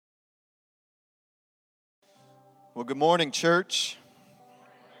Well, good morning, church.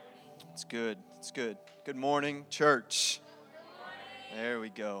 It's good. It's good. Good morning, church. There we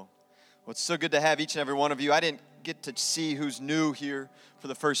go. Well, it's so good to have each and every one of you. I didn't get to see who's new here for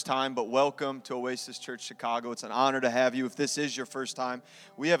the first time, but welcome to Oasis Church Chicago. It's an honor to have you. If this is your first time,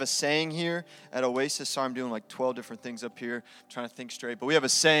 we have a saying here at Oasis. Sorry, I'm doing like 12 different things up here, trying to think straight. But we have a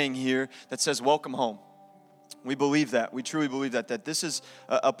saying here that says, welcome home. We believe that. We truly believe that this is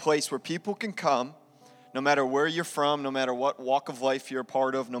a place where people can come, no matter where you're from, no matter what walk of life you're a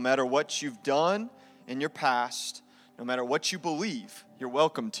part of, no matter what you've done in your past, no matter what you believe, you're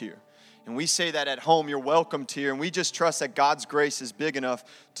welcomed here. And we say that at home, you're welcomed here. And we just trust that God's grace is big enough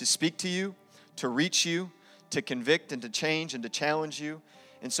to speak to you, to reach you, to convict and to change and to challenge you.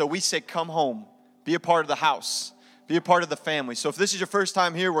 And so we say, come home, be a part of the house, be a part of the family. So if this is your first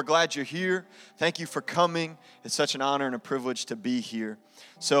time here, we're glad you're here. Thank you for coming. It's such an honor and a privilege to be here.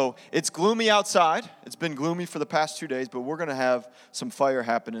 So it's gloomy outside. It's been gloomy for the past 2 days, but we're going to have some fire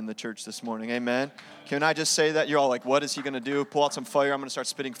happen in the church this morning. Amen. Can I just say that? You're all like, what is he going to do? Pull out some fire. I'm going to start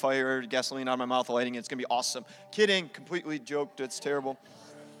spitting fire, gasoline out of my mouth, lighting it. It's going to be awesome. Kidding. Completely joked. It's terrible.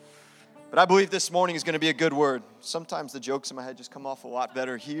 But I believe this morning is going to be a good word. Sometimes the jokes in my head just come off a lot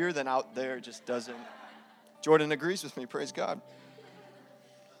better here than out there. It just doesn't. Jordan agrees with me. Praise God.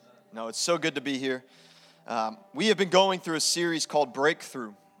 No, it's so good to be here. We have been going through a series called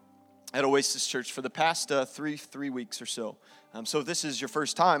Breakthrough at Oasis Church for the past three weeks or so. So if this is your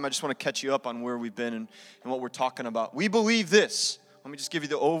first time, I just want to catch you up on where we've been and what we're talking about. We believe this. Let me just give you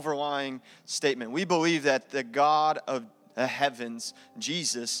the overlying statement. We believe that the God of the heavens,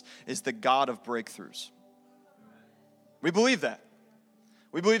 Jesus, is the God of breakthroughs. We believe that.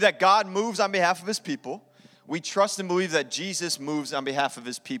 We believe that God moves on behalf of his people. We trust and believe that Jesus moves on behalf of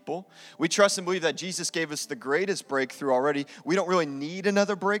his people. We trust and believe that Jesus gave us the greatest breakthrough already. We don't really need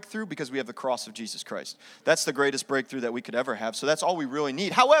another breakthrough because we have the cross of Jesus Christ. That's the greatest breakthrough that we could ever have. So that's all we really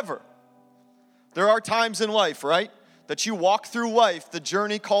need. However, there are times in life, right, that you walk through life, the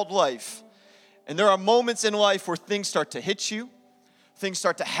journey called life, and there are moments in life where things start to hit you, things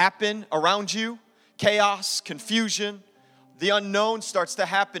start to happen around you, chaos, confusion, the unknown starts to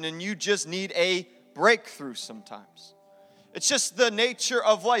happen, and you just need a breakthrough sometimes. It's just the nature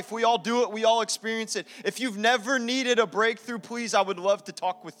of life. We all do it. We all experience it. If you've never needed a breakthrough, please, I would love to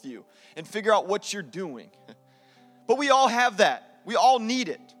talk with you and figure out what you're doing. But we all have that. We all need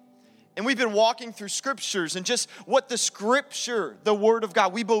it. And we've been walking through scriptures and just what the scripture, the word of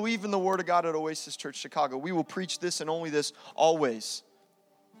God, we believe in the word of God at Oasis Church Chicago. We will preach this and only this always.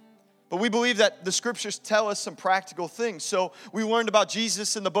 But we believe that the scriptures tell us some practical things. So we learned about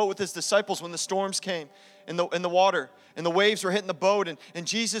Jesus in the boat with his disciples when the storms came in the water and the waves were hitting the boat and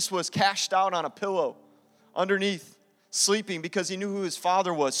Jesus was cashed out on a pillow underneath, sleeping because he knew who his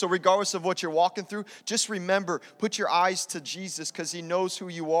Father was. So regardless of what you're walking through, just remember, put your eyes to Jesus because he knows who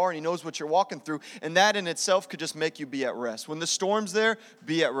you are and he knows what you're walking through. And that in itself could just make you be at rest. When the storm's there,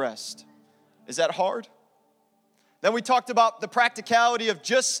 be at rest. Is that hard? Then we talked about the practicality of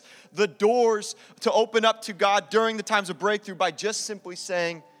just the doors to open up to God during the times of breakthrough by just simply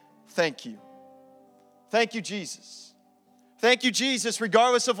saying, thank you. Thank you, Jesus. Thank you, Jesus,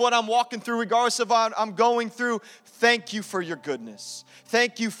 regardless of what I'm walking through, regardless of what I'm going through. Thank you for your goodness.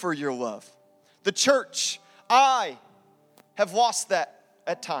 Thank you for your love. The church, I have lost that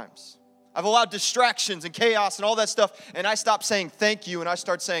at times. I've allowed distractions and chaos and all that stuff, and I stopped saying thank you, and I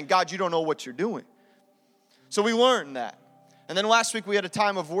start saying, God, you don't know what you're doing. So we learned that. And then last week we had a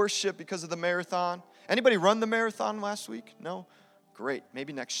time of worship because of the marathon. Anybody run the marathon last week? No? Great.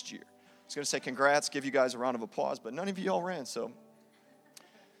 Maybe next year. I was going to say congrats, give you guys a round of applause, but none of you all ran.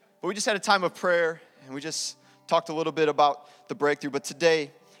 But we just had a time of prayer, and we just talked a little bit about the breakthrough. But today,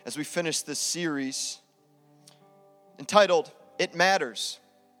 as we finish this series entitled, It Matters.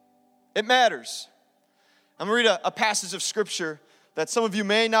 It Matters. I'm going to read a passage of Scripture that some of you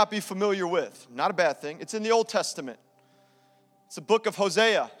may not be familiar with. Not a bad thing. It's in the Old Testament. It's the book of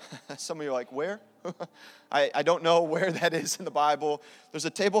Hosea. Some of you are like, where? I don't know where that is in the Bible. There's a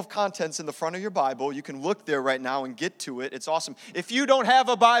table of contents in the front of your Bible. You can look there right now and get to it. It's awesome. If you don't have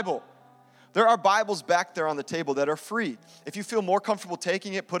a Bible, there are Bibles back there on the table that are free. If you feel more comfortable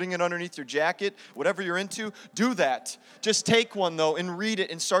taking it, putting it underneath your jacket, whatever you're into, do that. Just take one, though, and read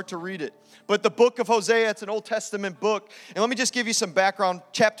it and start to read it. But the book of Hosea, it's an Old Testament book. And let me just give you some background.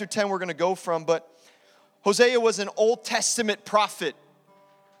 Chapter 10 we're going to go from, but Hosea was an Old Testament prophet.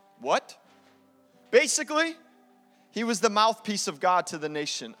 What? Basically, he was the mouthpiece of God to the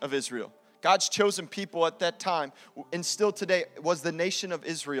nation of Israel. God's chosen people at that time, and still today, was the nation of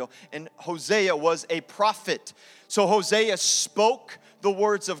Israel. And Hosea was a prophet. So Hosea spoke the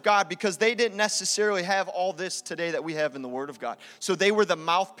words of God because they didn't necessarily have all this today that we have in the Word of God. So they were the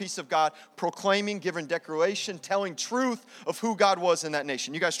mouthpiece of God, proclaiming, giving declaration, telling truth of who God was in that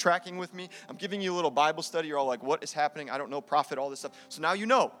nation. You guys tracking with me? I'm giving you a little Bible study. You're all like, what is happening? I don't know, prophet, all this stuff. So now you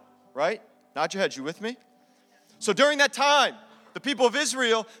know, right? Nod your heads. You with me? So during that time, the people of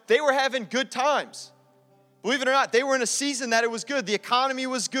Israel, they were having good times. Believe it or not, they were in a season that it was good. The economy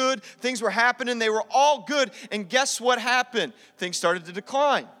was good. Things were happening. They were all good. And guess what happened? Things started to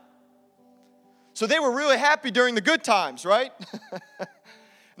decline. So they were really happy during the good times, right?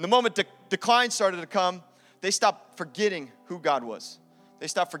 And the moment decline started to come, they stopped forgetting who God was. They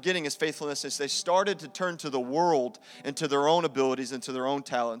stopped forgetting His faithfulness. They started to turn to the world and to their own abilities and to their own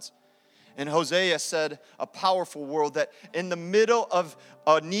talents. And Hosea said a powerful word that in the middle of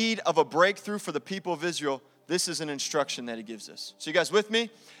a need of a breakthrough for the people of Israel, this is an instruction that he gives us. So you guys with me?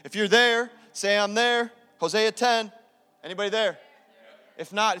 If you're there, say I'm there. Hosea 10. Anybody there?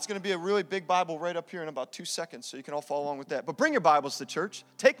 If not, it's going to be a really big Bible right up here in about 2 seconds, so you can all follow along with that. But bring your Bibles to church.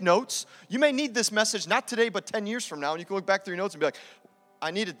 Take notes. You may need this message not today, but 10 years from now, and you can look back through your notes and be like,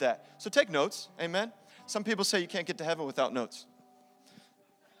 I needed that. So take notes. Amen? Some people say you can't get to heaven without notes.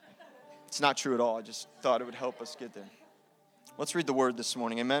 It's not true at all. I just thought it would help us get there. Let's read the word this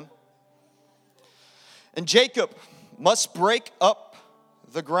morning. Amen? And Jacob must break up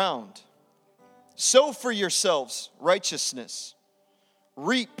the ground. Sow for yourselves righteousness.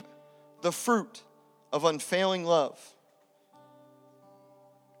 Reap the fruit of unfailing love.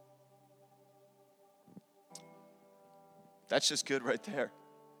 That's just good right there.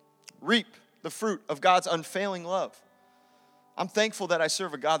 Reap the fruit of God's unfailing love. I'm thankful that I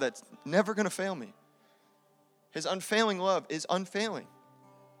serve a God that's never going to fail me. His unfailing love is unfailing.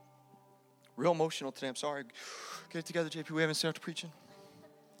 Real emotional today, I'm sorry. Get it together, JP. We haven't started preaching.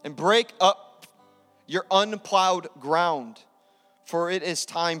 And break up your unplowed ground, for it is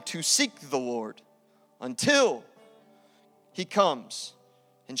time to seek the Lord until He comes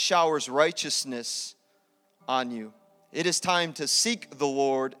and showers righteousness on you. It is time to seek the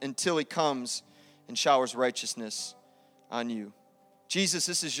Lord until He comes and showers righteousness on you. Jesus,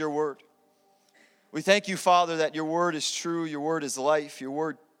 this is your word. We thank you, Father, that your word is true, your word is life, your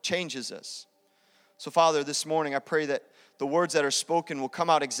word changes us. So, Father, this morning I pray that the words that are spoken will come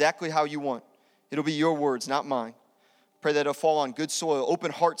out exactly how you want. It'll be your words, not mine. Pray that it'll fall on good soil.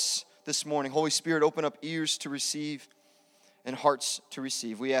 Open hearts this morning. Holy Spirit, open up ears to receive and hearts to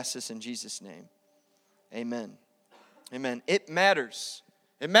receive. We ask this in Jesus' name. Amen. Amen. It matters.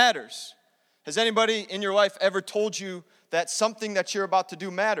 It matters. Has anybody in your life ever told you that something that you're about to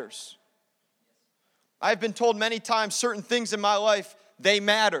do matters? I've been told many times certain things in my life, they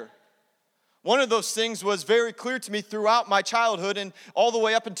matter. One of those things was very clear to me throughout my childhood and all the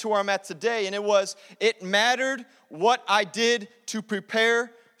way up into where I'm at today, and it mattered what I did to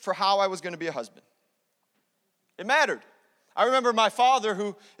prepare for how I was going to be a husband. It mattered. I remember my father,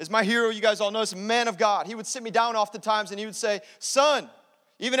 who is my hero, you guys all know, is a man of God. He would sit me down oftentimes and he would say, son,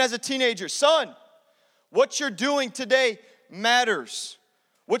 even as a teenager, son, what you're doing today matters.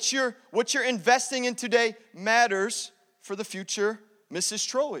 What you're investing in today matters for the future Mrs.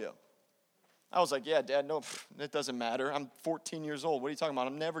 Trolio. I was like, yeah, Dad, no, it doesn't matter. I'm 14 years old. What are you talking about?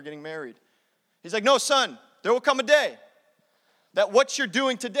 I'm never getting married. He's like, no, son, there will come a day that what you're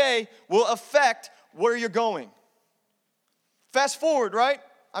doing today will affect where you're going. Fast forward, right?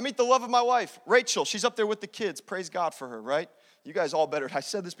 I meet the love of my life, Rachel. She's up there with the kids. Praise God for her, right? You guys all better, I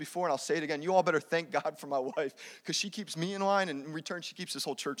said this before and I'll say it again, you all better thank God for my wife because she keeps me in line and in return she keeps this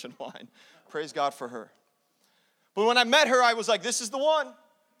whole church in line. Praise God for her. But when I met her, I was like, this is the one.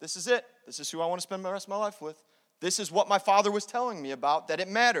 This is it. This is who I want to spend the rest of my life with. This is what my father was telling me about, that it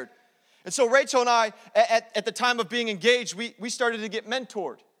mattered. And so Rachel and I, at the time of being engaged, we started to get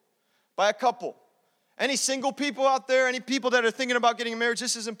mentored by a couple. Any single people out there, any people that are thinking about getting married,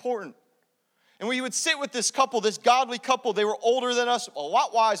 this is important. And we would sit with this couple, this godly couple. They were older than us, a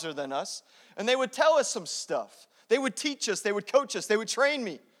lot wiser than us. And they would tell us some stuff. They would teach us. They would coach us. They would train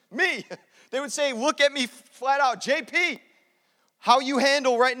me. They would say, look at me flat out. JP, how you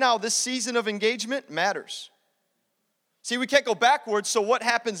handle right now this season of engagement matters. See, we can't go backwards, so what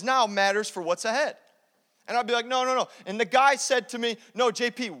happens now matters for what's ahead. And I'd be like, no. And the guy said to me, no,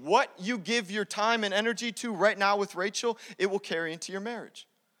 JP, what you give your time and energy to right now with Rachel, it will carry into your marriage.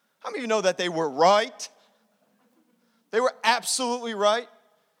 How many of you know that they were right? They were absolutely right.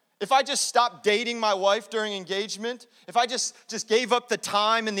 If I just stopped dating my wife during engagement, if I just gave up the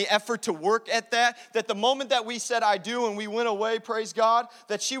time and the effort to work at that the moment that we said I do and we went away, praise God,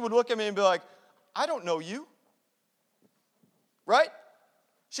 that she would look at me and be like, I don't know you. Right?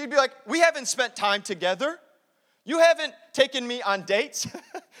 She'd be like, we haven't spent time together. You haven't taken me on dates.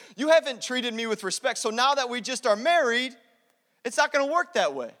 You haven't treated me with respect. So now that we just are married, it's not going to work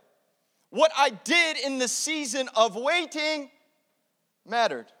that way. What I did in the season of waiting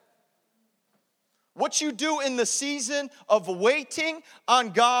mattered. What you do in the season of waiting on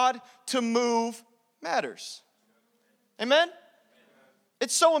God to move matters. Amen?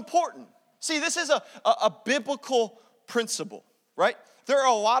 It's so important. See, this is a biblical principle, right? There are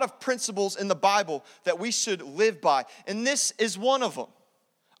a lot of principles in the Bible that we should live by, and this is one of them.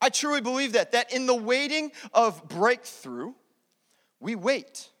 I truly believe that in the waiting of breakthrough, we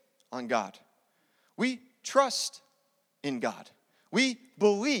wait on God. We trust in God. We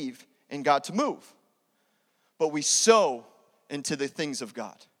believe in God to move. But we sow into the things of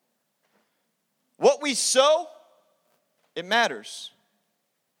God. What we sow, it matters.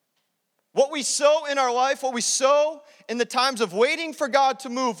 What we sow in our life, what we sow in the times of waiting for God to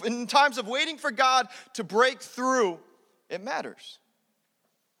move, in times of waiting for God to break through, it matters.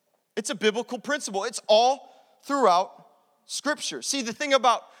 It's a biblical principle. It's all throughout Scripture. See, the thing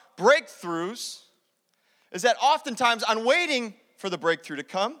about breakthroughs is that oftentimes I'm waiting for the breakthrough to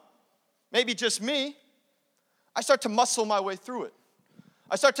come, maybe just me, I start to muscle my way through it.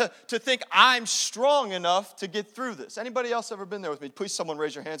 I start to think I'm strong enough to get through this. Anybody else ever been there with me? Please, someone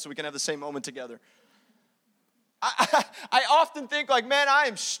raise your hand so we can have the same moment together. I often think like, man, I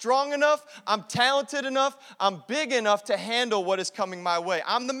am strong enough, I'm talented enough, I'm big enough to handle what is coming my way.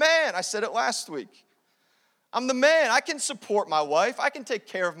 I'm the man. I said it last week. I'm the man. I can support my wife. I can take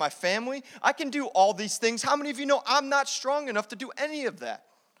care of my family. I can do all these things. How many of you know I'm not strong enough to do any of that?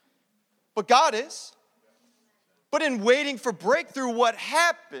 But God is. But in waiting for breakthrough, what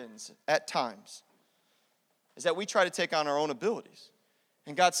happens at times is that we try to take on our own abilities.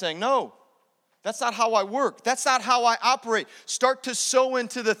 And God's saying, no, that's not how I work. That's not how I operate. Start to sow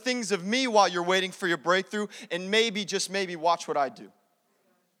into the things of me while you're waiting for your breakthrough, and maybe, just maybe, watch what I do.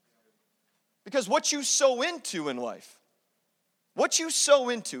 Because what you sow into in life, what you sow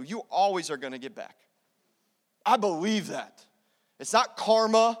into, you always are going to get back. I believe that. It's not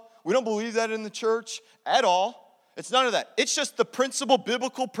karma. We don't believe that in the church at all. It's none of that. It's just the principle,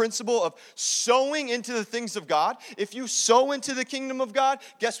 biblical principle of sowing into the things of God. If you sow into the kingdom of God,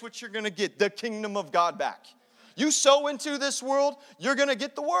 guess what you're going to get? The kingdom of God back. You sow into this world, you're going to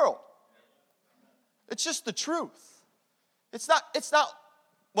get the world. It's just the truth. It's not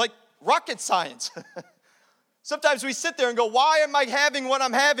like rocket science. Sometimes we sit there and go, why am I having what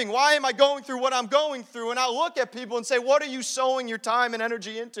I'm having? Why am I going through what I'm going through? And I look at people and say, what are you sowing your time and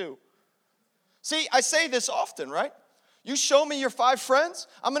energy into? See, I say this often, right? You show me your 5 friends,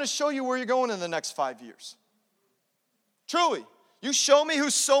 I'm going to show you where you're going in the next 5 years. Truly. You show me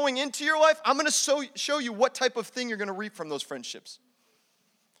who's sowing into your life, I'm going to show you what type of thing you're going to reap from those friendships.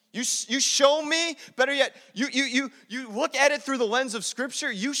 You show me, better yet, you look at it through the lens of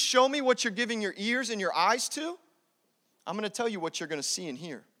Scripture. You show me what you're giving your ears and your eyes to, I'm going to tell you what you're going to see and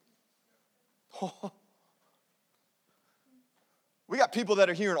hear. We got people that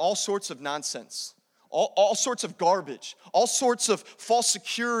are hearing all sorts of nonsense, all sorts of garbage, all sorts of false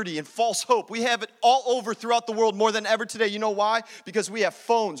security and false hope. We have it all over throughout the world more than ever today. You know why? Because we have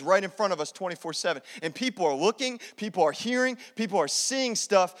phones right in front of us 24/7. And people are looking, people are hearing, people are seeing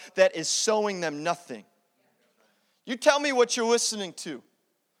stuff that is sowing them nothing. You tell me what you're listening to.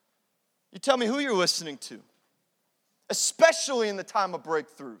 You tell me who you're listening to. Especially in the time of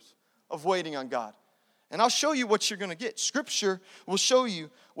breakthroughs, of waiting on God. And I'll show you what you're going to get. Scripture will show you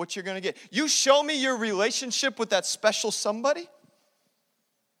what you're going to get. You show me your relationship with that special somebody,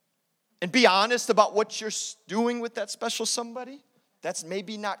 and be honest about what you're doing with that special somebody that's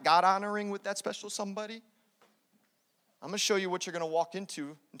maybe not God-honoring with that special somebody. I'm going to show you what you're going to walk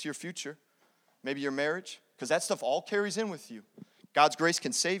into your future. Maybe your marriage, because that stuff all carries in with you. God's grace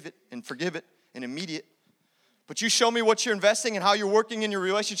can save it and forgive it and immediate. But you show me what you're investing and how you're working in your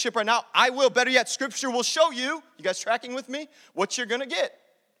relationship right now, I will. Better yet, Scripture will show you guys tracking with me, what you're going to get.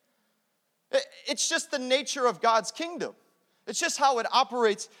 It's just the nature of God's kingdom. It's just how it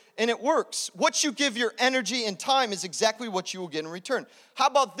operates and it works. What you give your energy and time is exactly what you will get in return. How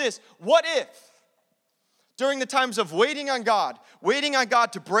about this? What if, during the times of waiting on God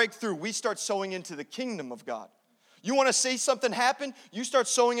to break through, we start sowing into the kingdom of God? You want to see something happen? You start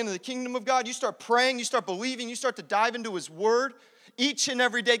sowing into the kingdom of God. You start praying. You start believing. You start to dive into His Word each and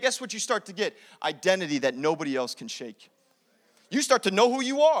every day. Guess what you start to get? Identity that nobody else can shake. You start to know who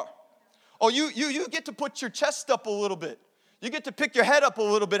you are. Oh, you get to put your chest up a little bit. You get to pick your head up a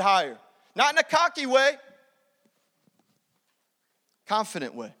little bit higher. Not in a cocky way.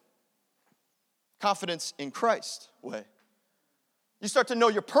 Confident way. Confidence in Christ way. You start to know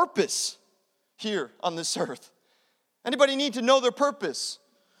your purpose here on this earth. Anybody need to know their purpose?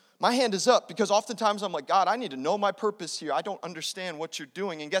 My hand is up because oftentimes I'm like, God, I need to know my purpose here. I don't understand what you're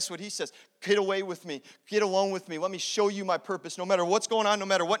doing. And guess what he says? Get away with me. Get alone with me. Let me show you my purpose. No matter what's going on, no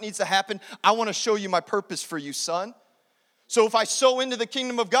matter what needs to happen, I want to show you my purpose for you, son. So if I sow into the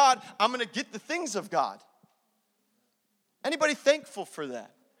kingdom of God, I'm going to get the things of God. Anybody thankful for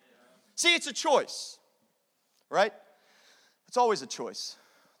that? See, it's a choice, right? It's always a choice.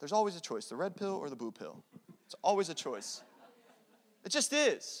 There's always a choice, the red pill or the blue pill. It's always a choice. It just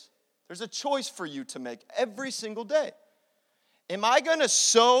is. There's a choice for you to make every single day. Am I going to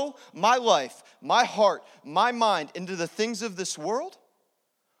sow my life, my heart, my mind into the things of this world?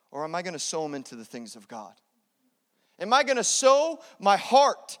 Or am I going to sow them into the things of God? Am I going to sow my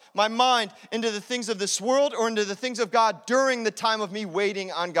heart, my mind into the things of this world or into the things of God during the time of me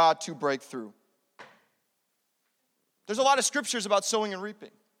waiting on God to break through? There's a lot of scriptures about sowing and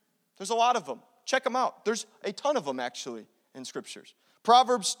reaping. There's a lot of them. Check them out. There's a ton of them actually in scriptures.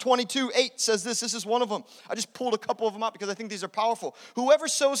 Proverbs 22:8 says this. This is one of them. I just pulled a couple of them out because I think these are powerful. Whoever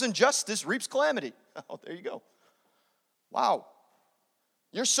sows injustice reaps calamity. Oh, there you go. Wow.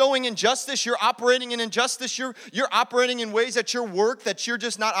 You're sowing injustice. You're operating in injustice. You're operating in ways at your work that you're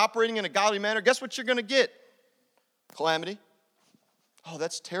just not operating in a godly manner. Guess what you're going to get? Calamity. Oh,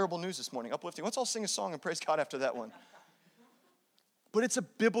 that's terrible news this morning. Uplifting. Let's all sing a song and praise God after that one. But it's a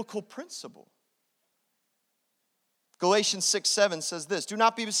biblical principle. Galatians 6:7 says this, do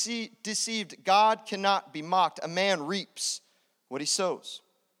not be deceived. God cannot be mocked. A man reaps what he sows.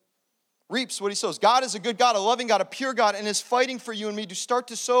 Reaps what he sows. God is a good God, a loving God, a pure God, and is fighting for you and me to start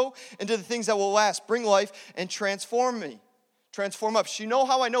to sow into the things that will last, bring life, and transform me. Transform us. You know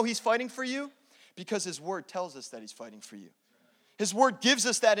how I know he's fighting for you? Because his word tells us that he's fighting for you. His word gives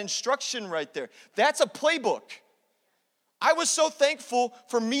us that instruction right there. That's a playbook. I was so thankful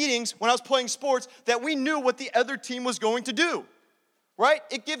for meetings when I was playing sports that we knew what the other team was going to do, right?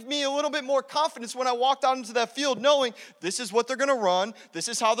 It gave me a little bit more confidence when I walked out into that field knowing this is what they're going to run, this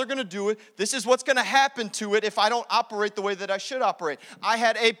is how they're going to do it, this is what's going to happen to it if I don't operate the way that I should operate. I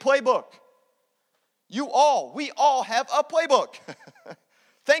had a playbook. We all have a playbook.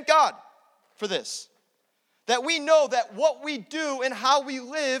 Thank God for this. That we know that what we do and how we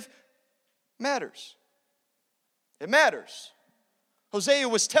live matters. It matters. Hosea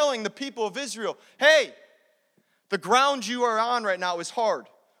was telling the people of Israel, hey, the ground you are on right now is hard.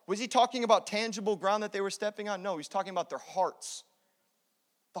 Was he talking about tangible ground that they were stepping on? No, he's talking about their hearts.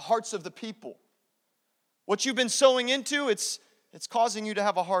 The hearts of the people. What you've been sowing into, it's causing you to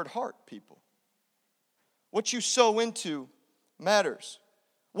have a hard heart, people. What you sow into matters.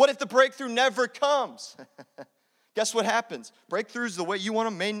 What if the breakthrough never comes? Guess what happens? Breakthroughs the way you want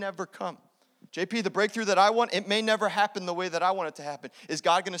them may never come. JP, the breakthrough that I want, it may never happen the way that I want it to happen. Is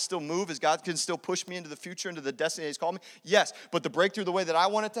God going to still move? Is God going to still push me into the future, into the destiny he's called me? Yes, but the breakthrough the way that I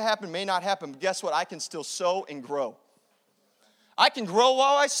want it to happen may not happen. But guess what? I can still sow and grow. I can grow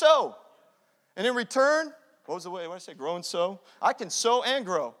while I sow. And in return, what did I say? Grow and sow? I can sow and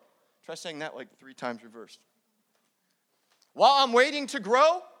grow. Try saying that like 3 times reversed. While I'm waiting to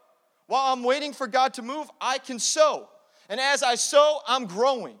grow, while I'm waiting for God to move, I can sow. And as I sow, I'm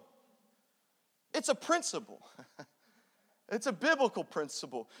growing. It's a principle. It's a biblical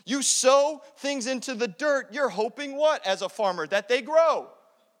principle. You sow things into the dirt, you're hoping what as a farmer? That they grow.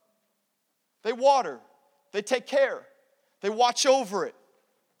 They water. They take care. They watch over it.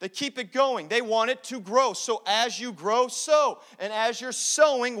 They keep it going. They want it to grow. So as you grow, sow. And as you're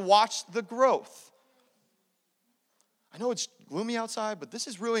sowing, watch the growth. I know it's gloomy outside, but this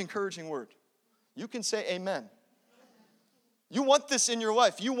is really encouraging word. You can say amen. You want this in your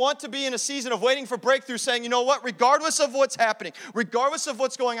life. You want to be in a season of waiting for breakthrough, saying, you know what, regardless of what's happening, regardless of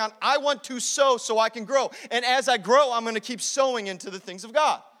what's going on, I want to sow so I can grow. And as I grow, I'm going to keep sowing into the things of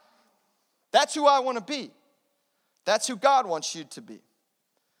God. That's who I want to be. That's who God wants you to be.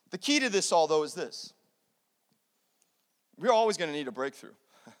 The key to this all, though, is this. We're always going to need a breakthrough.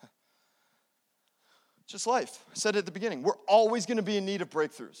 Just life. I said it at the beginning. We're always going to be in need of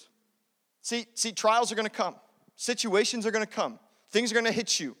breakthroughs. See, trials are going to come. Situations are going to come. Things are going to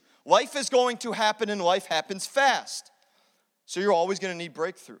hit you. Life is going to happen, and life happens fast. So you're always going to need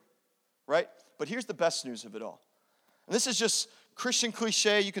breakthrough, right? But here's the best news of it all. And this is just Christian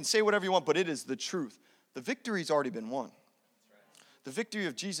cliche. You can say whatever you want, but it is the truth. The victory's already been won. The victory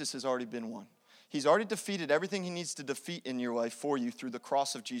of Jesus has already been won. He's already defeated everything he needs to defeat in your life for you through the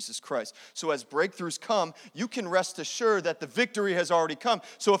cross of Jesus Christ. So as breakthroughs come, you can rest assured that the victory has already come.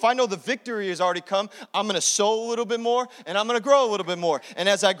 So if I know the victory has already come, I'm going to sow a little bit more, and I'm going to grow a little bit more. And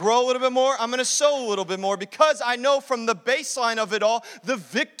as I grow a little bit more, I'm going to sow a little bit more, because I know from the baseline of it all, the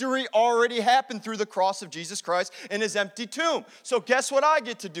victory already happened through the cross of Jesus Christ and his empty tomb. So guess what I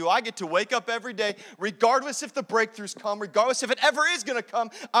get to do? I get to wake up every day, regardless if the breakthroughs come, regardless if it ever is going to come,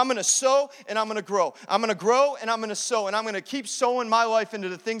 I'm going to sow and I'm going to grow. I'm going to grow and I'm going to sow, and I'm going to keep sowing my life into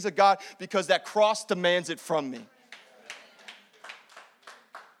the things of God, because that cross demands it from me.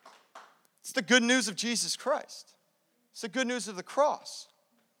 It's the good news of Jesus Christ. It's the good news of the cross.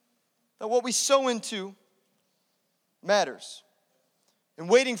 That what we sow into matters. And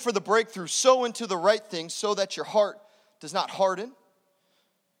waiting for the breakthrough, sow into the right things so that your heart does not harden,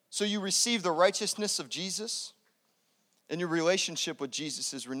 so you receive the righteousness of Jesus and your relationship with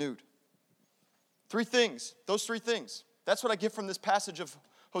Jesus is renewed. 3 things, those 3 things. That's what I get from this passage of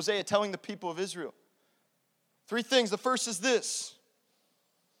Hosea telling the people of Israel. 3 things. The first is this: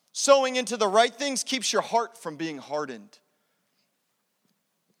 sowing into the right things keeps your heart from being hardened.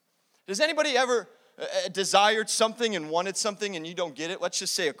 Does anybody ever desired something and wanted something and you don't get it? Let's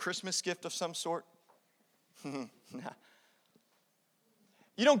just say a Christmas gift of some sort. Nah.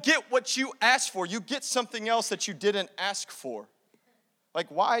 You don't get what you asked for. You get something else that you didn't ask for. Like,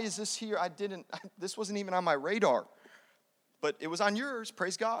 why is this here? This wasn't even on my radar. But it was on yours,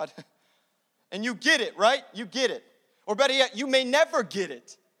 praise God. And you get it, right? You get it. Or better yet, you may never get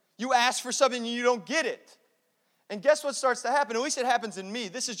it. You ask for something and you don't get it. And guess what starts to happen? At least it happens in me.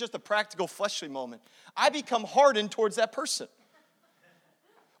 This is just a practical, fleshly moment. I become hardened towards that person.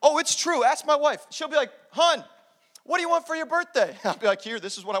 Oh, it's true. Ask my wife. She'll be like, "Hun, what do you want for your birthday?" I'll be like, "Here,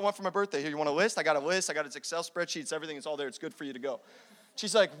 this is what I want for my birthday. Here, you want a list? I got a list. I got its Excel spreadsheet. It's everything. It's all there. It's good for you to go."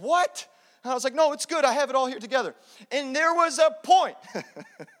 She's like, "What?" And I was like, "No, it's good. I have it all here together." And there was a point.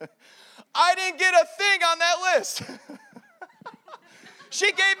 I didn't get a thing on that list. She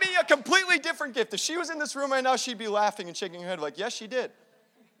gave me a completely different gift. If she was in this room right now, she'd be laughing and shaking her head like, "Yes, she did."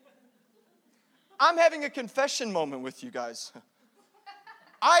 I'm having a confession moment with you guys.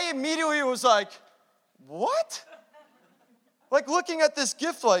 I immediately was like, "What?" Like looking at this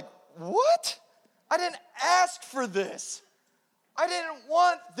gift like, "What? I didn't ask for this. I didn't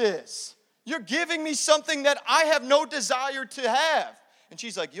want this. You're giving me something that I have no desire to have." And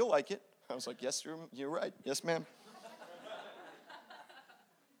she's like, "You'll like it." I was like, "Yes, you're right. Yes, ma'am."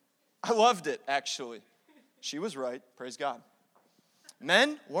 I loved it, actually. She was right. Praise God.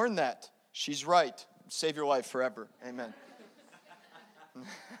 Men, learn that. She's right. Save your life forever. Amen.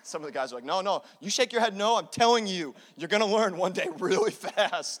 Some of the guys are like, no. You shake your head, no. I'm telling you, you're going to learn one day really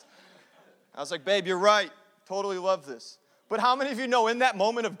fast. I was like, "Babe, you're right. Totally love this." But how many of you know in that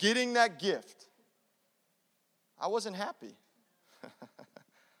moment of getting that gift, I wasn't happy.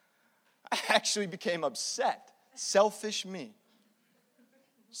 I actually became upset. Selfish me.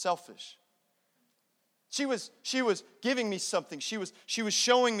 Selfish. She was giving me something. She was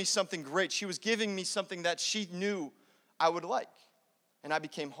showing me something great. She was giving me something that she knew I would like. And I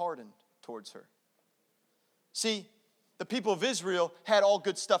became hardened towards her. See, the people of Israel had all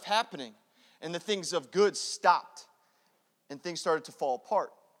good stuff happening. And the things of good stopped. And things started to fall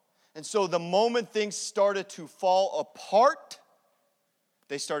apart. And so the moment things started to fall apart,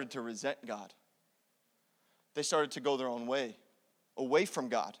 they started to resent God. They started to go their own way, away from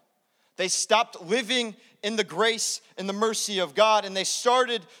God. They stopped living in the grace and the mercy of God, and they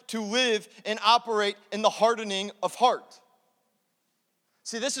started to live and operate in the hardening of heart.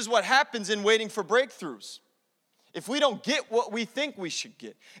 See, this is what happens in waiting for breakthroughs. If we don't get what we think we should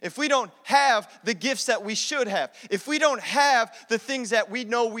get, if we don't have the gifts that we should have, if we don't have the things that we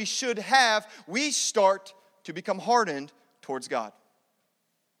know we should have, we start to become hardened towards God.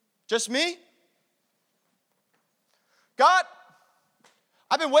 Just me? God,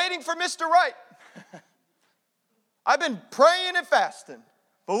 I've been waiting for Mr. Right. I've been praying and fasting,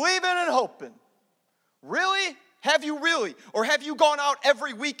 believing and hoping. Really? Have you really? Or have you gone out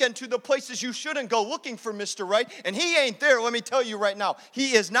every weekend to the places you shouldn't go looking for Mr. Right? And he ain't there, let me tell you right now.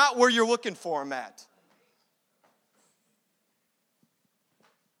 He is not where you're looking for him at.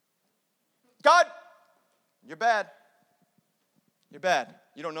 God, you're bad. You're bad.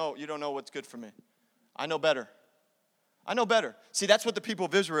 You don't know what's good for me. I know better. I know better. See, that's what the people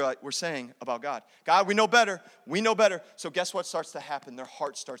of Israel were saying about God. God, we know better. We know better. So guess what starts to happen? Their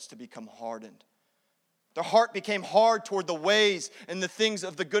heart starts to become hardened. Their heart became hard toward the ways and the things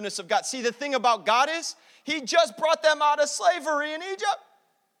of the goodness of God. See, the thing about God is, he just brought them out of slavery in Egypt.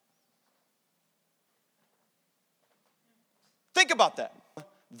 Think about that.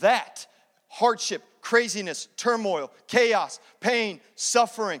 That hardship, craziness, turmoil, chaos, pain,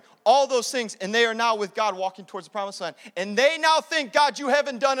 suffering, all those things, and they are now with God walking towards the promised land. And they now think, God, you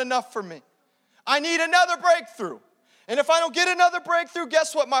haven't done enough for me. I need another breakthrough. And if I don't get another breakthrough,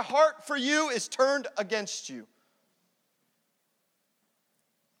 guess what? My heart for you is turned against you.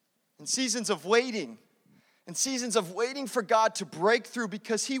 In seasons of waiting for God to break through,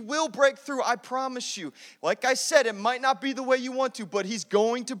 because He will break through, I promise you. Like I said, it might not be the way you want to, but He's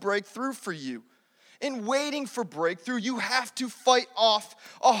going to break through for you. In waiting for breakthrough, you have to fight off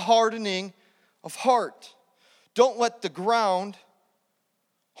a hardening of heart. Don't let the ground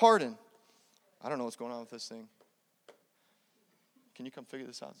harden. I don't know what's going on with this thing. Can you come figure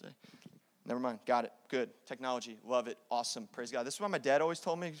this out, Zay? Never mind. Got it. Good. Technology. Love it. Awesome. Praise God. This is what my dad always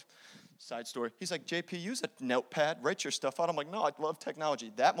told me. Side story. He's like, JP, use a notepad. Write your stuff out. I'm like, no, I love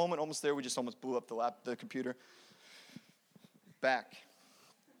technology. That moment, almost there, we just almost blew up the computer. Back.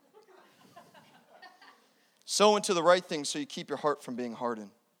 Sow into the right things so you keep your heart from being hardened.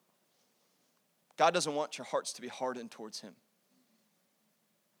 God doesn't want your hearts to be hardened towards Him.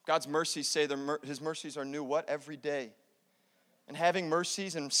 God's mercies say His mercies are new, what? Every day. And having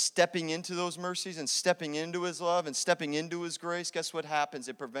mercies and stepping into those mercies and stepping into His love and stepping into His grace, guess what happens?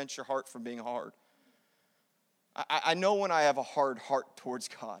 It prevents your heart from being hard. I know when I have a hard heart towards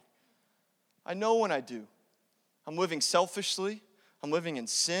God. I know when I do. I'm living selfishly. I'm living in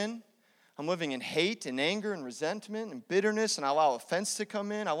sin. I'm living in hate and anger and resentment and bitterness, and I allow offense to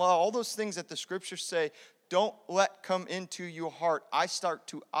come in. I allow all those things that the scriptures say don't let come into your heart. I start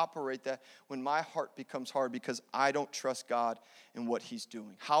to operate that when my heart becomes hard because I don't trust God in what He's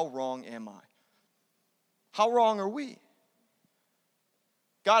doing. How wrong am I? How wrong are we?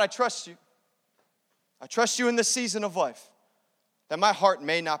 God, I trust you. I trust you in this season of life that my heart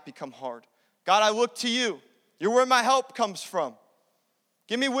may not become hard. God, I look to you. You're where my help comes from.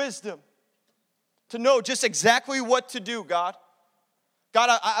 Give me wisdom to know just exactly what to do, God.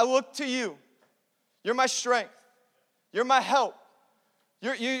 God, I look to you. You're my strength. You're my help.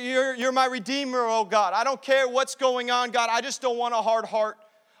 You're my redeemer, oh God. I don't care what's going on, God. I just don't want a hard heart.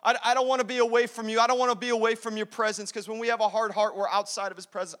 I don't want to be away from you. I don't want to be away from your presence, because when we have a hard heart, we're outside of His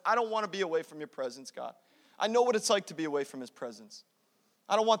presence. I don't want to be away from your presence, God. I know what it's like to be away from His presence.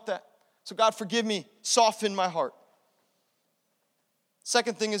 I don't want that. So God, forgive me. Soften my heart.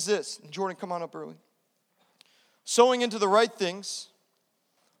 Second thing is this. Jordan, come on up early. Sowing into the right things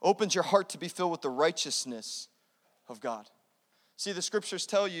opens your heart to be filled with the righteousness of God. See, the scriptures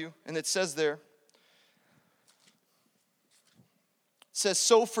tell you, and it says there, it says,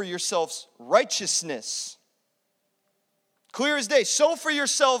 sow for yourselves righteousness. Clear as day. Sow for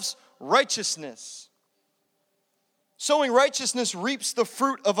yourselves righteousness. Sowing righteousness reaps the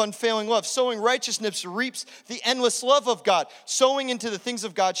fruit of unfailing love. Sowing righteousness reaps the endless love of God. Sowing into the things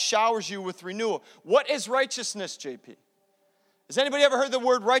of God showers you with renewal. What is righteousness, JP? Has anybody ever heard the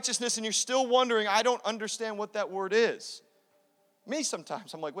word righteousness and you're still wondering, I don't understand what that word is? Me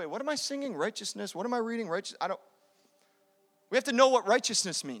sometimes. I'm like, wait, what am I singing? Righteousness? What am I reading? We have to know what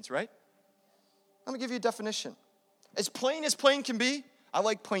righteousness means, right? Let me give you a definition. As plain can be. I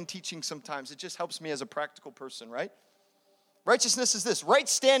like plain teaching sometimes. It just helps me as a practical person, right? Righteousness is this: right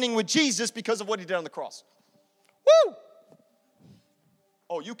standing with Jesus because of what He did on the cross. Woo!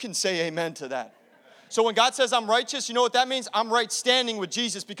 Oh, you can say amen to that. So when God says I'm righteous, you know what that means? I'm right standing with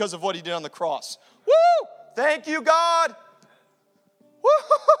Jesus because of what He did on the cross. Woo! Thank you, God.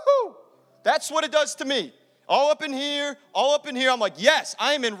 Woo! That's what it does to me. All up in here. I'm like, yes,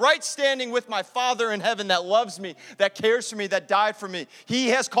 I am in right standing with my Father in heaven that loves me, that cares for me, that died for me. He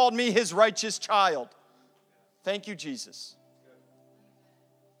has called me His righteous child. Thank you, Jesus.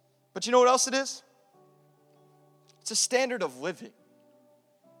 But you know what else it is? It's a standard of living.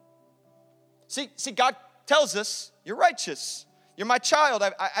 See, God tells us, you're righteous. You're my child.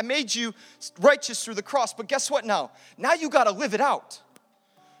 I made you righteous through the cross. But guess what now? Now you got to live it out.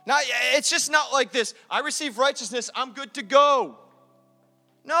 Now, it's just not like this. I receive righteousness. I'm good to go.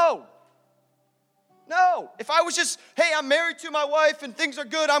 No. If I was just, hey, I'm married to my wife and things are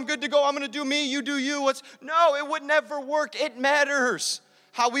good. I'm good to go. I'm going to do me. You do you. No, it would never work. It matters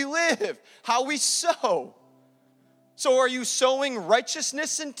how we live, how we sow. So are you sowing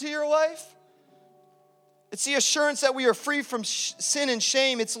righteousness into your life? It's the assurance that we are free from sin and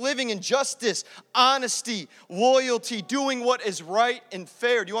shame. It's living in justice, honesty, loyalty, doing what is right and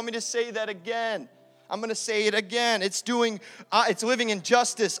fair. Do you want me to say that again? I'm going to say it again. It's living in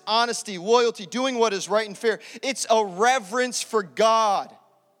justice, honesty, loyalty, doing what is right and fair. It's a reverence for God.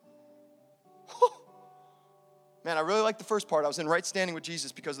 Man, I really like the first part. I was in right standing with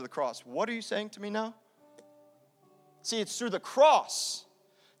Jesus because of the cross. What are you saying to me now? See, it's through the cross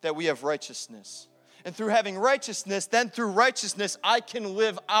that we have righteousness. And through having righteousness, then through righteousness, I can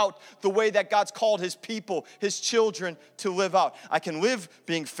live out the way that God's called his people, his children, to live out. I can live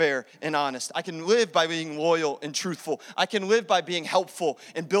being fair and honest. I can live by being loyal and truthful. I can live by being helpful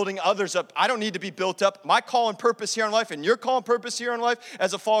and building others up. I don't need to be built up. My call and purpose here in life, and your call and purpose here in life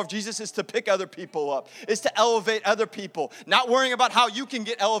as a follower of Jesus, is to pick other people up, is to elevate other people. Not worrying about how you can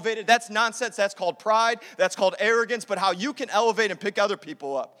get elevated. That's nonsense. That's called pride. That's called arrogance. But how you can elevate and pick other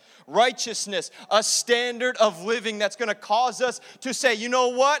people up. Righteousness, a standard of living that's going to cause us to say, you know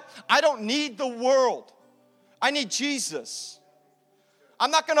what? I don't need the world. I need Jesus.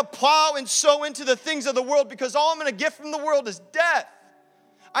 I'm not going to plow and sow into the things of the world because all I'm going to get from the world is death.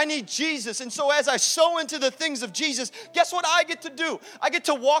 I need Jesus. And so as I sow into the things of Jesus, guess what I get to do? I get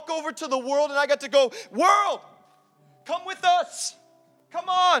to walk over to the world and I get to go, world, come with us. Come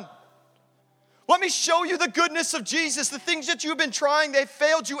on. Let me show you the goodness of Jesus. The things that you've been trying, they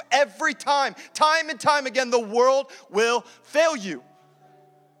failed you every time. Time and time again, the world will fail you.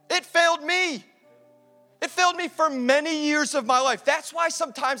 It failed me. It failed me for many years of my life. That's why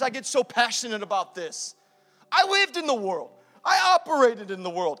sometimes I get so passionate about this. I lived in the world. I operated in the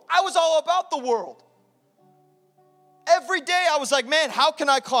world. I was all about the world. Every day I was like, man, how can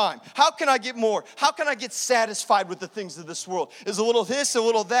I climb? How can I get more? How can I get satisfied with the things of this world? Is a little this, a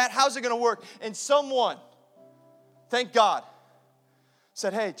little that? How's it going to work? And someone, thank God,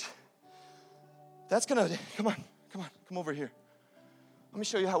 said, hey, that's going to, come over here. Let me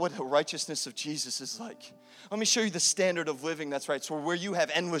show you what the righteousness of Jesus is like. Let me show you the standard of living that's right. So where you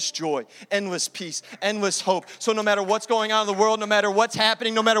have endless joy, endless peace, endless hope. So no matter what's going on in the world, no matter what's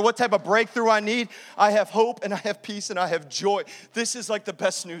happening, no matter what type of breakthrough I need, I have hope and I have peace and I have joy. This is like the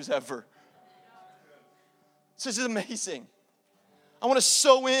best news ever. This is amazing. I want to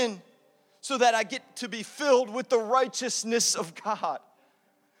sow in so that I get to be filled with the righteousness of God.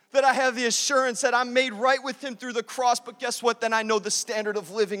 That I have the assurance that I'm made right with him through the cross. But guess what? Then I know the standard of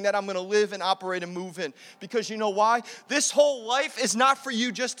living that I'm going to live and operate and move in. Because you know why? This whole life is not for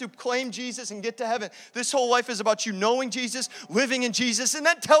you just to claim Jesus and get to heaven. This whole life is about you knowing Jesus, living in Jesus, and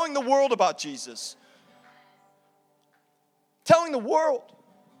then telling the world about Jesus. Telling the world.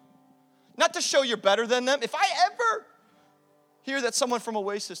 Not to show you're better than them. If I ever hear that someone from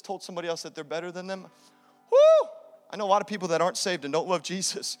Oasis told somebody else that they're better than them, whoo! I know a lot of people that aren't saved and don't love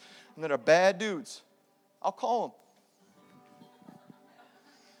Jesus and that are bad dudes. I'll call them.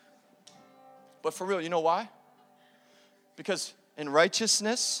 But for real, you know why? Because in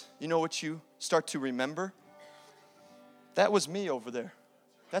righteousness, you know what you start to remember? That was me over there.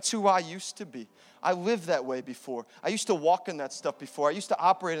 That's who I used to be. I lived that way before. I used to walk in that stuff before. I used to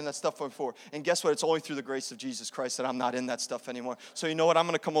operate in that stuff before. And guess what? It's only through the grace of Jesus Christ that I'm not in that stuff anymore. So you know what? I'm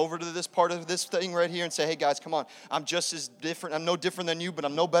going to come over to this part of this thing right here and say, hey guys, come on. I'm just as different. I'm no different than you, but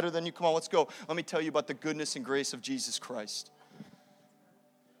I'm no better than you. Come on, let's go. Let me tell you about the goodness and grace of Jesus Christ.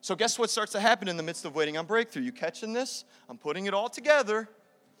 So guess what starts to happen in the midst of waiting on breakthrough? You catching this? I'm putting it all together.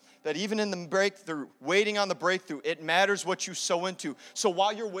 That even in the breakthrough, waiting on the breakthrough, it matters what you sow into. So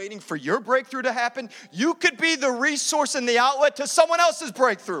while you're waiting for your breakthrough to happen, you could be the resource and the outlet to someone else's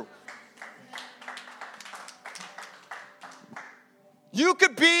breakthrough. You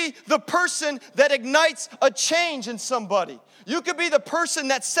could be the person that ignites a change in somebody. You could be the person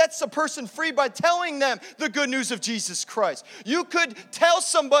that sets a person free by telling them the good news of Jesus Christ. You could tell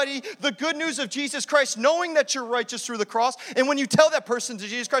somebody the good news of Jesus Christ knowing that you're righteous through the cross. And when you tell that person to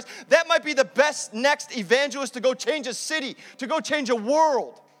Jesus Christ, that might be the best next evangelist to go change a city, to go change a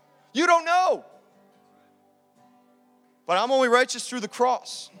world. You don't know. But I'm only righteous through the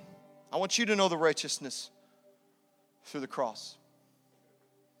cross. I want you to know the righteousness through the cross.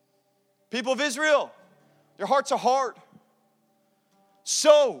 People of Israel, your hearts are hard.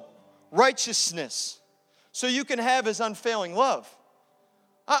 Sow righteousness so you can have his unfailing love.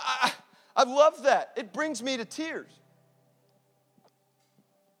 I love that. It brings me to tears.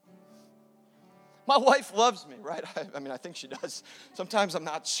 My wife loves me, right? I mean, I think she does. Sometimes I'm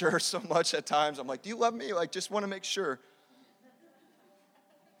not sure so much at times. I'm like, do you love me? Like, just want to make sure.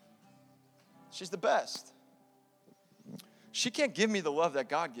 She's the best. She can't give me the love that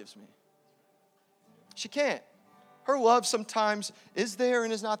God gives me. She can't. Her love sometimes is there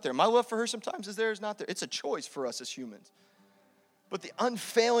and is not there. My love for her sometimes is there, is not there. It's a choice for us as humans. But the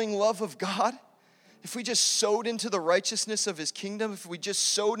unfailing love of God, if we just sowed into the righteousness of his kingdom, if we just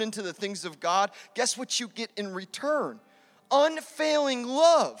sowed into the things of God, guess what you get in return? Unfailing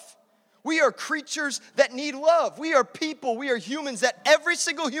love. We are creatures that need love. We are people, we are humans that every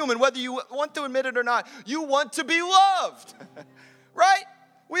single human, whether you want to admit it or not, you want to be loved. Right?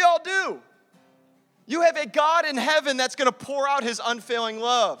 We all do. You have a God in heaven that's going to pour out his unfailing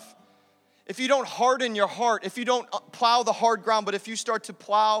love. If you don't harden your heart, if you don't plow the hard ground, but if you start to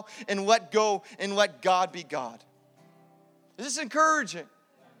plow and let go and let God be God. This is encouraging.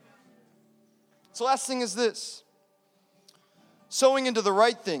 So last thing is this. Sowing into the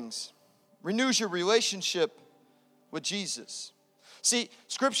right things renews your relationship with Jesus. See,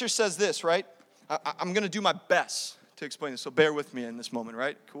 Scripture says this, right? I'm going to do my best to explain this, so bear with me in this moment,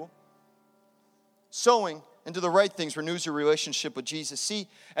 right? Cool? Sowing into the right things renews your relationship with Jesus. See,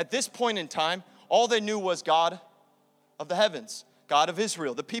 at this point in time, all they knew was God of the heavens, God of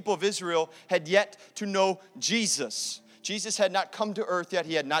Israel. The people of Israel had yet to know Jesus. Jesus had not come to earth yet.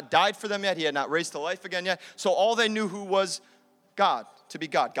 He had not died for them yet. He had not raised to life again yet. So all they knew who was God, to be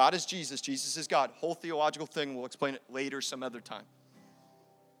God. God is Jesus. Jesus is God. Whole theological thing. We'll explain it later some other time.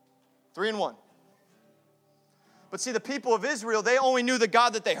 3 in 1. But see, the people of Israel, they only knew the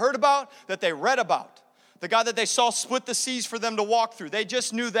God that they heard about, that they read about. The God that they saw split the seas for them to walk through. They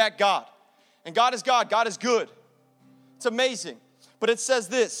just knew that God. And God is God. God is good. It's amazing. But it says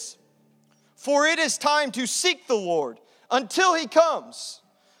this, for it is time to seek the Lord until he comes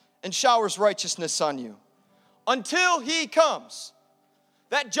and showers righteousness on you. Until he comes.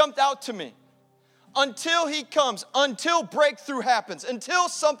 That jumped out to me. Until he comes, until breakthrough happens, until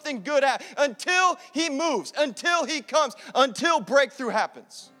something good happens, until he moves, until he comes, until breakthrough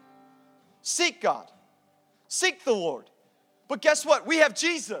happens. Seek God. Seek the Lord. But guess what? We have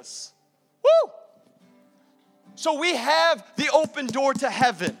Jesus. Woo! So we have the open door to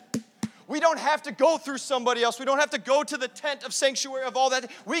heaven. We don't have to go through somebody else. We don't have to go to the tent of sanctuary of all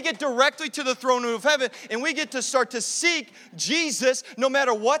that. We get directly to the throne room of heaven, and we get to start to seek Jesus no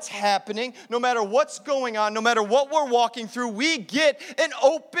matter what's happening, no matter what's going on, no matter what we're walking through. We get an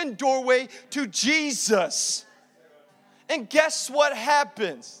open doorway to Jesus. And guess what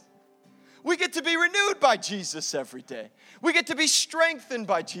happens? We get to be renewed by Jesus every day. We get to be strengthened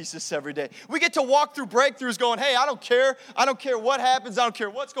by Jesus every day. We get to walk through breakthroughs going, hey, I don't care. I don't care what happens. I don't care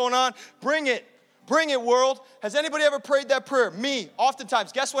what's going on. Bring it. Bring it, world. Has anybody ever prayed that prayer? Me,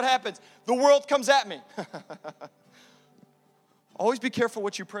 oftentimes. Guess what happens? The world comes at me. Always be careful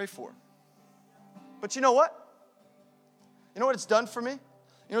what you pray for. But you know what? You know what it's done for me? You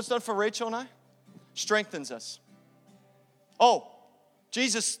know what it's done for Rachel and I? Strengthens us. Oh,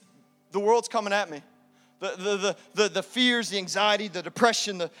 Jesus, the world's coming at me. The fears, the anxiety, the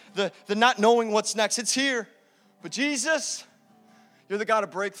depression, the not knowing what's next. It's here. But Jesus, you're the God of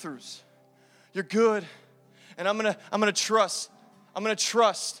breakthroughs. You're good. And I'm gonna trust. I'm gonna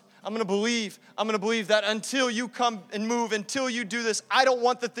trust. I'm gonna believe. I'm gonna believe that until you come and move, until you do this, I don't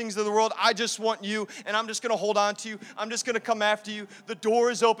want the things of the world. I just want you, and I'm just gonna hold on to you. I'm just gonna come after you. The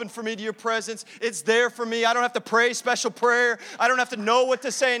door is open for me to your presence. It's there for me. I don't have to pray special prayer. I don't have to know what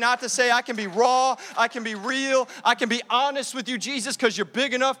to say, not to say. I can be raw. I can be real. I can be honest with you, Jesus, because you're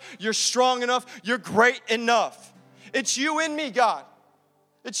big enough. You're strong enough. You're great enough. It's you in me, God.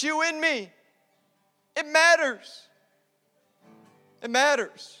 It's you in me. It matters. It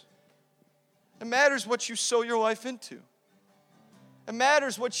matters. It matters what you sow your life into. It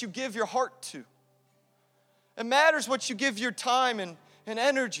matters what you give your heart to. It matters what you give your time and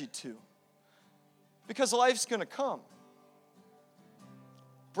energy to. Because life's going to come.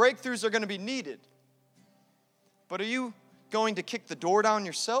 Breakthroughs are going to be needed. But are you going to kick the door down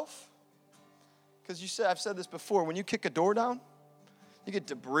yourself? Because I've said this before, when you kick a door down, you get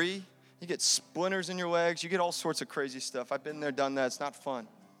debris, you get splinters in your legs, you get all sorts of crazy stuff. I've been there, done that. It's not fun.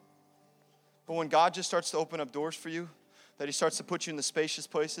 But when God just starts to open up doors for you, that he starts to put you in the spacious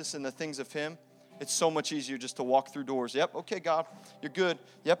places and the things of him, it's so much easier just to walk through doors. Yep, okay, God, you're good.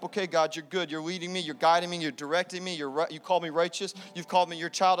 Yep, okay, God, you're good. You're leading me, you're guiding me, you're directing me, you called me righteous, you've called me your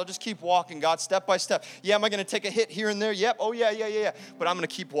child. I'll just keep walking, God, step by step. Yeah, am I going to take a hit here and there? Yep, oh yeah. But I'm going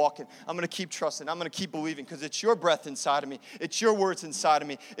to keep walking. I'm going to keep trusting. I'm going to keep believing because it's your breath inside of me. It's your words inside of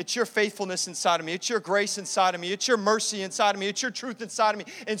me. It's your faithfulness inside of me. It's your grace inside of me. It's your mercy inside of me. It's your truth inside of me.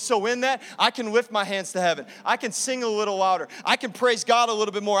 And so in that, I can lift my hands to heaven. I can sing a little louder. I can praise God a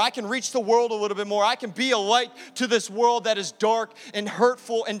little bit more. I can reach the world a little bit more. I can be a light to this world that is dark and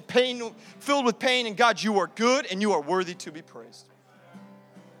hurtful and pain, filled with pain. And God, you are good and you are worthy to be praised.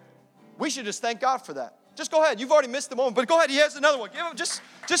 We should just thank God for that. Just go ahead. You've already missed the moment, but go ahead. He has another one. Give him, just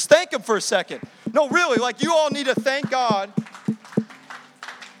thank him for a second. No, really, like you all need to thank God.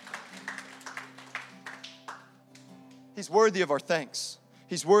 He's worthy of our thanks.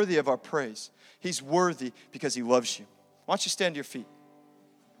 He's worthy of our praise. He's worthy because he loves you. Why don't you stand to your feet?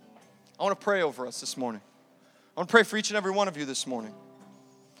 I want to pray over us this morning. I want to pray for each and every one of you this morning.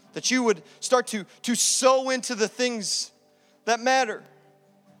 That you would start to sow into the things that matter.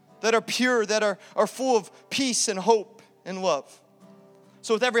 that are pure, that are full of peace and hope and love.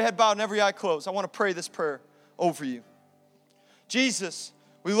 So with every head bowed and every eye closed, I want to pray this prayer over you. Jesus,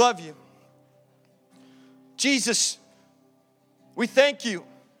 we love you. Jesus, we thank you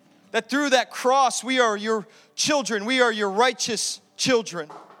that through that cross we are your children. We are your righteous children.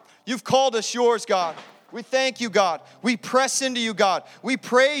 You've called us yours, God. We thank you, God. We press into you, God. We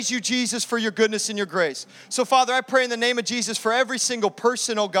praise you, Jesus, for your goodness and your grace. So, Father, I pray in the name of Jesus for every single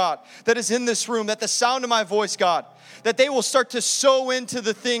person, oh God, that is in this room, that the sound of my voice, God, that they will start to sow into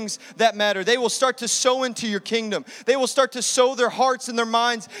the things that matter. They will start to sow into your kingdom. They will start to sow their hearts and their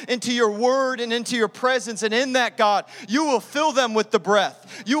minds into your word and into your presence. And in that, God, you will fill them with the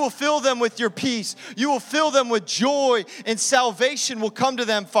breath. You will fill them with your peace. You will fill them with joy, and salvation will come to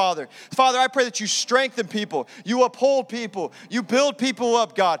them, Father. Father, I pray that you strengthen people. You uphold people. You build people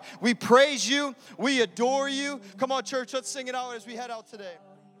up, God. We praise you. We adore you. Come on, church, let's sing it out as we head out today.